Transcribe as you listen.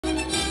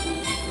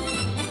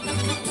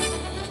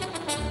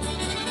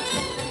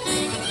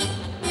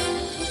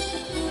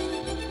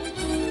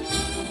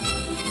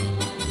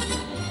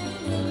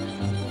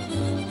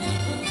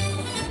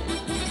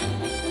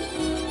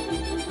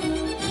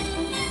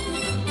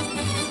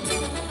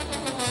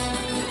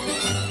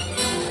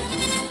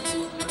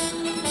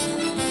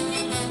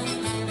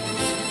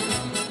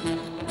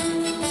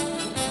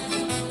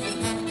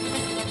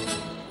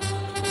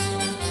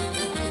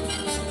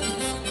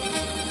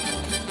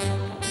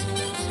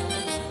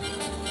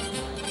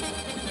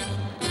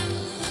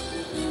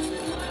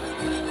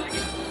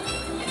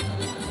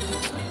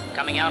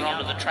Coming out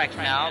onto the track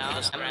now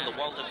for the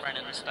Walter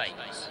Brennan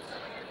Stakes.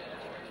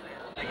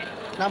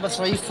 Number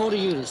 3, 40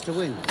 units to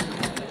win.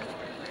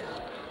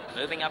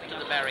 Moving up to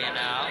the barrier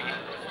now.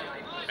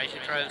 Treasure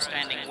Trove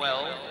standing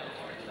well.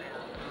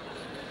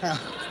 Hang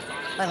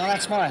on,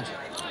 that's mine.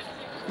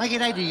 Make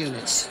it 80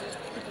 units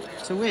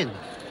to win.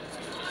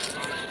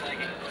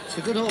 It's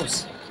a good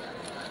horse.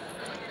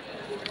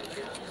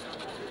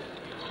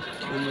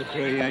 Number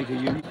 3, 80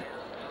 units.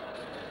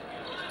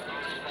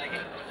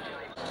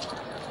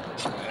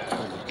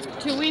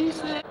 To win,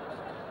 sir.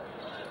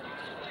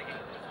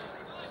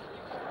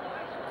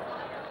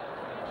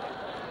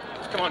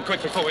 Come on,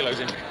 quick before we lose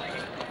him.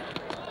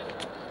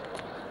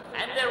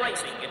 And they're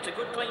racing. It's a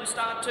good clean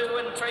start too,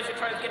 and Treasure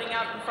Trove getting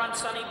out in front.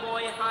 Sunny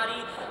Boy,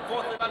 Hardy,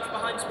 fourth the bunch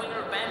behind Swinger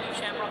of Bambi,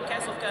 Shamrock,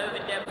 Castle Cove,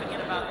 and Endeavour.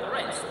 Forget about the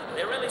rest.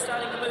 They're really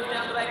starting to move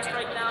down the back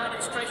straight now, and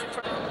it's Treasure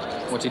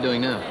Trove. What's he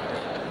doing now?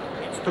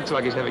 Looks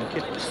like he's having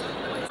kittens.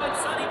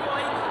 Sunny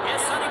Boy,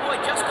 yes, Sunny Boy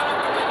just got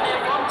up to win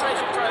there from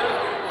Treasure Trove.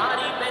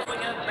 Hardy,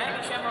 Swinger,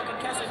 Bambi, Shamrock, and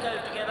Castle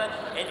Cove together.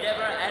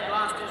 Endeavour, and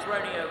last is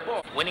Rodeo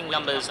Boy. Winning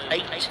numbers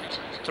 8,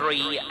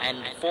 3,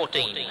 and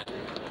 14.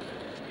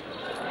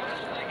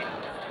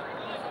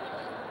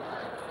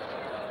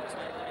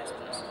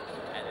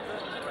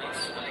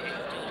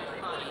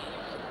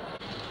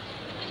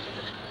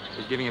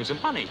 He's giving him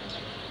some money.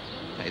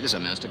 Hey, this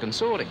amounts to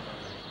consorting.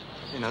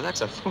 You know,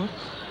 that's a foot.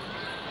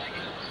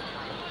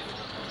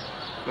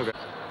 Look at